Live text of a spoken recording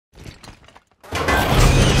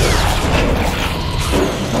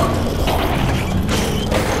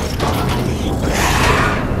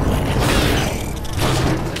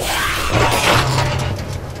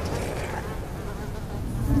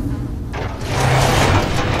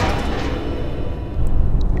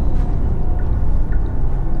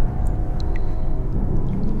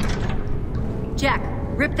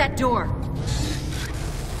Rip that door!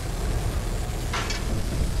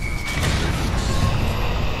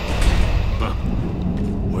 Huh.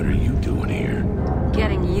 What are you doing here?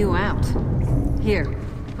 Getting you out. Here,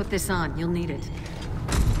 put this on. You'll need it.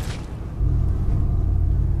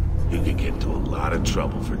 You could get into a lot of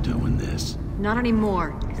trouble for doing this. Not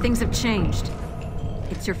anymore. Things have changed.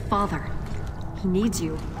 It's your father. He needs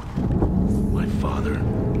you. My father?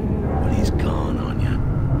 But he's gone, Anya.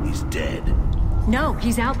 He's dead. No,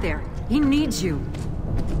 he's out there. He needs you.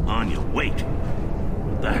 Anya, wait.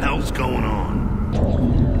 What the hell's going on?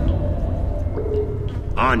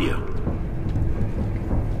 Anya.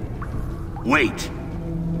 Wait.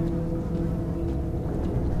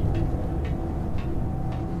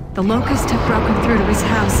 The Locust have broken through to his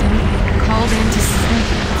house and called in to say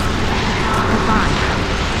goodbye.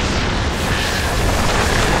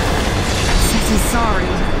 Says he's sorry.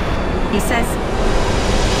 He says...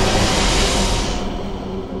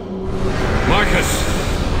 Marcus!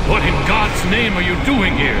 What in God's name are you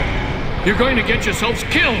doing here? You're going to get yourselves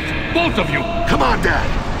killed! Both of you! Come on, Dad!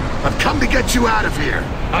 I've come to get you out of here!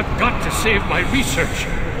 I've got to save my research.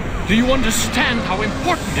 Do you understand how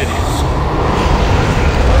important it is?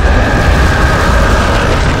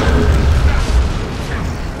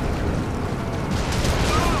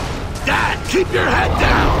 Dad, keep your head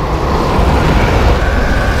down!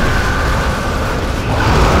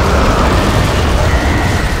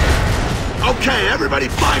 Okay, everybody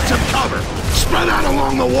find some cover! Spread out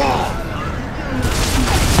along the wall!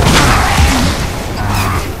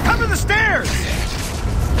 Come to the stairs!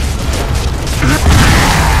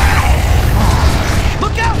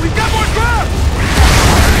 Look out! We've got more grub!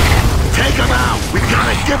 Take them out! We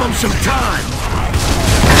gotta give them some time!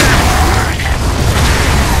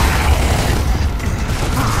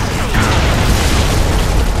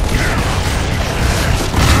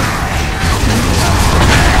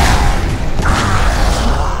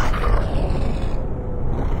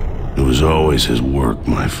 It was always his work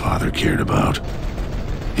my father cared about.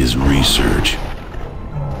 His research.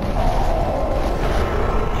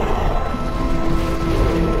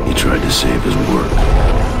 He tried to save his work.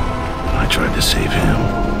 I tried to save him.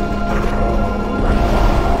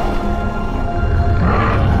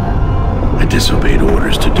 I disobeyed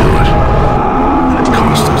orders to do it. And it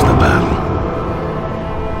cost us the battle.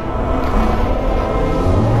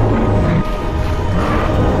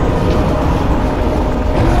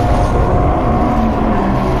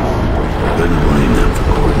 Couldn't blame them for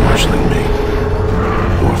court-martialing me.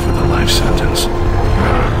 Or for the life sentence.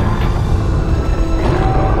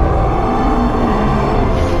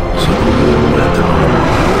 So the war went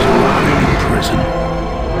on in prison.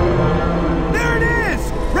 There it is!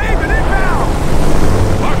 Raven inbound!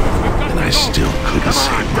 Marcus, we've got And I to go. still couldn't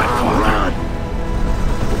save my father.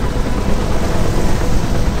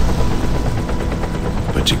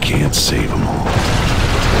 But you can't save them all.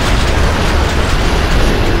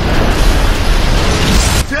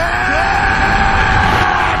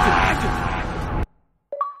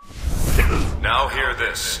 Now hear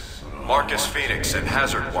this. Marcus Phoenix and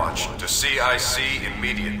Hazard Watch to CIC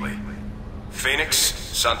immediately. Phoenix,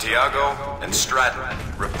 Santiago, and Stratton,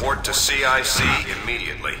 report to CIC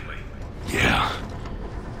immediately. Yeah.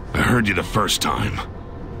 I heard you the first time.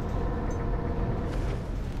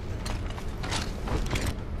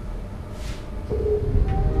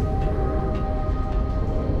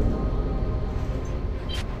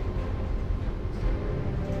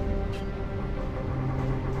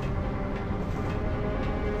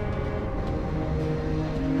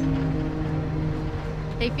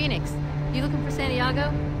 Hey, Phoenix. You looking for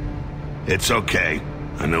Santiago? It's okay.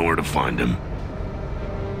 I know where to find him.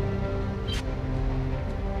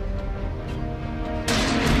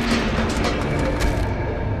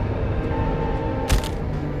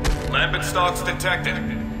 Lambent stocks detected.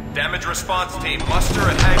 Damage response team, muster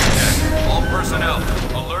and hang. All personnel,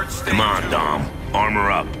 alert stage. Come on, 2. Dom.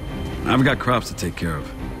 Armor up. I've got crops to take care of.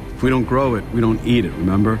 If we don't grow it, we don't eat it,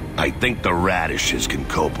 remember? I think the radishes can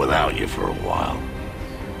cope without you for a while.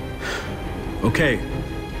 Okay,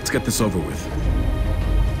 let's get this over with.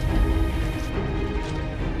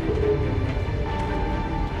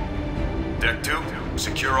 Deck 2,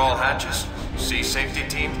 secure all hatches. Sea safety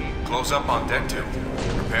team, close up on Deck 2.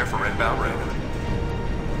 Prepare for inbound Raven.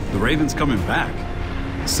 The Raven's coming back.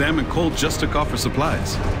 Sam and Cole just took off for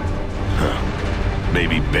supplies.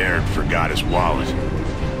 Maybe Baird forgot his wallet.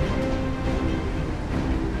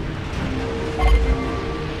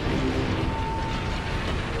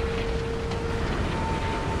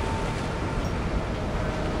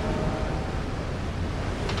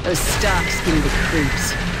 Those stocks give me the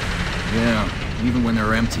creeps. Yeah, even when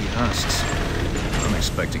they're empty husks. I'm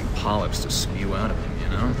expecting polyps to spew out of him, you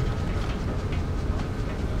know?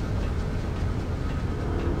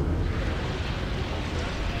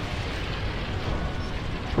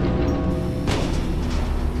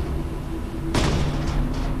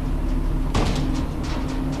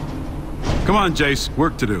 Come on, Jace.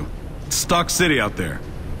 Work to do. It's Stock City out there.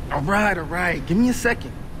 All right. Give me a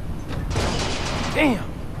second. Damn,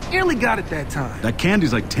 nearly got it that time. That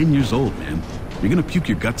candy's like 10 years old, man. You're gonna puke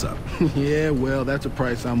your guts up. Yeah, well, that's a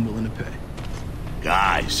price I'm willing to pay.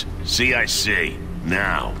 Guys, CIC,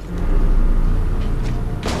 now.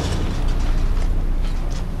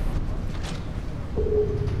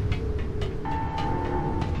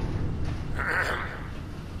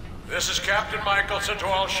 This is Captain Michelson to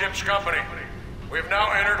all ship's company. We've now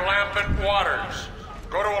entered Lampant waters.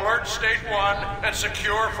 Go to Alert State 1 and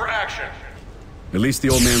secure for action. At least the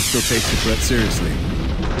old man still takes the threat seriously.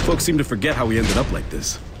 Folks seem to forget how we ended up like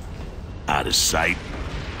this. Out of sight,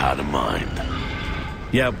 out of mind.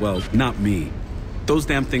 Yeah, well, not me. Those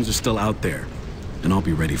damn things are still out there, and I'll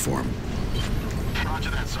be ready for them. Roger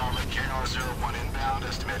that, Sergeant. KR-01 inbound,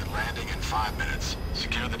 estimated landing in 5 minutes.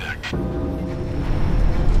 Secure the deck.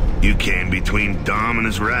 You came between Dom and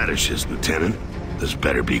his radishes, Lieutenant. This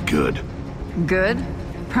better be good. Good?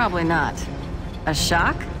 Probably not. A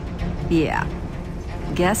shock? Yeah.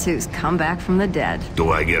 Guess who's come back from the dead?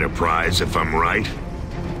 Do I get a prize if I'm right?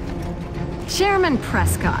 Chairman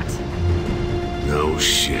Prescott. No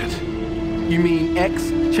shit. You mean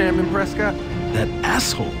ex-Chairman Prescott? That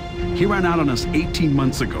asshole. He ran out on us 18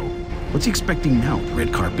 months ago. What's he expecting now,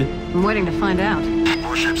 red carpet? I'm waiting to find out.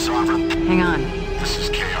 Warship Sovereign. Hang on. This is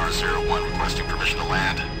KR-01 requesting permission to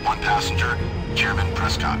land. 1 passenger, Chairman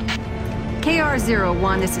Prescott.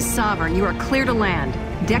 KR-01, this is Sovereign. You are clear to land.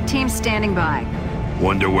 Deck team standing by.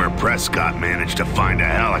 Wonder where Prescott managed to find a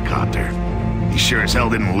helicopter. He sure as hell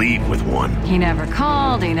didn't leave with one. He never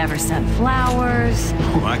called, he never sent flowers.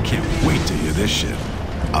 Oh, I can't wait to hear this shit.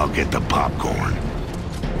 I'll get the popcorn.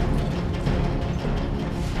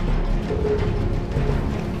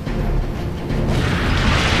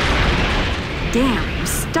 Damn, those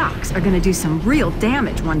stocks are gonna do some real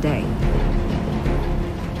damage one day.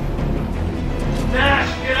 Nash,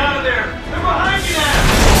 get out of there! They're behind you, Nash!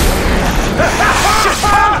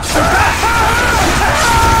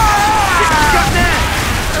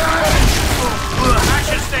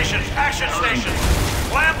 Action stations!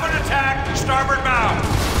 Lampant attack, starboard bow.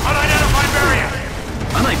 Unidentified variant.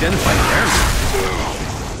 Unidentified area?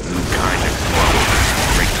 New kind of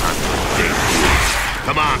great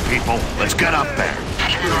Come on, people. Let's get up there.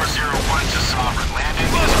 KR-01 to Sovereign.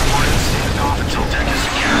 Landing is reported. Stand off until deck is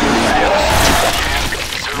secure.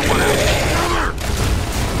 01 out.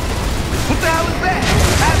 What the hell is that?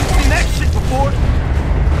 I haven't seen that shit before.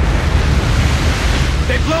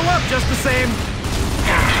 They blow up just the same.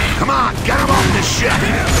 Come on, get him off the ship!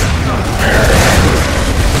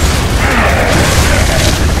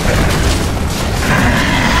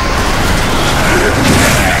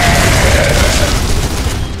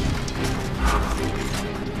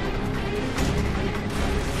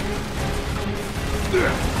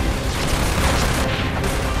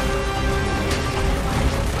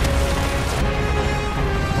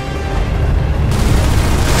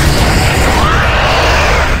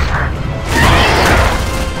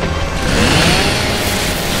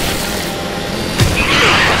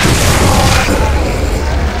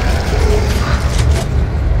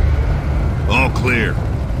 Clear.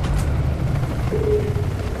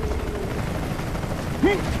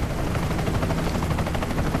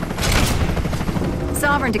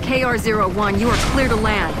 Sovereign to KR-01, you are clear to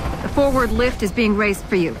land. The forward lift is being raised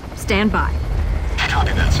for you. Stand by.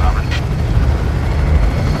 Copy that, Sovereign.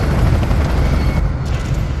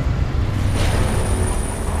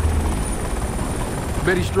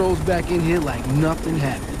 Bet he strolls back in here like nothing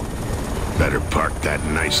happened. Better park that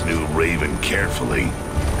nice new Raven carefully.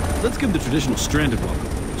 Let's give him the traditional stranded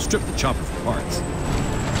welcome. Strip the chopper for parts.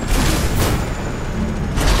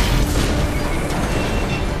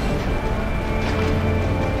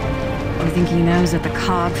 You think he knows that the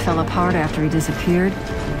cog fell apart after he disappeared?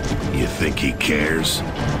 You think he cares?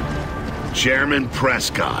 Chairman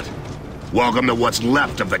Prescott, welcome to what's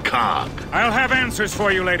left of the cog. I'll have answers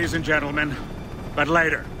for you, ladies and gentlemen. But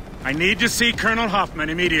later. I need to see Colonel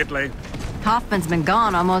Hoffman immediately. Hoffman's been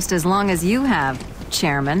gone almost as long as you have,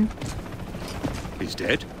 Chairman. He's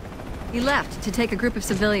dead? He left to take a group of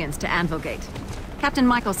civilians to Anvilgate. Captain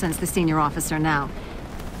Michelson's the senior officer now.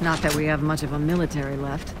 Not that we have much of a military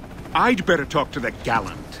left. I'd better talk to the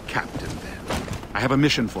gallant captain then. I have a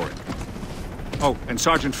mission for him. Oh, and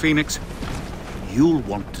Sergeant Phoenix, you'll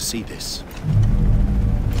want to see this.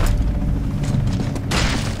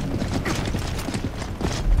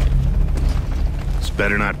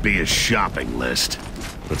 better not be a shopping list.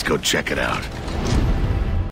 Let's go check it out.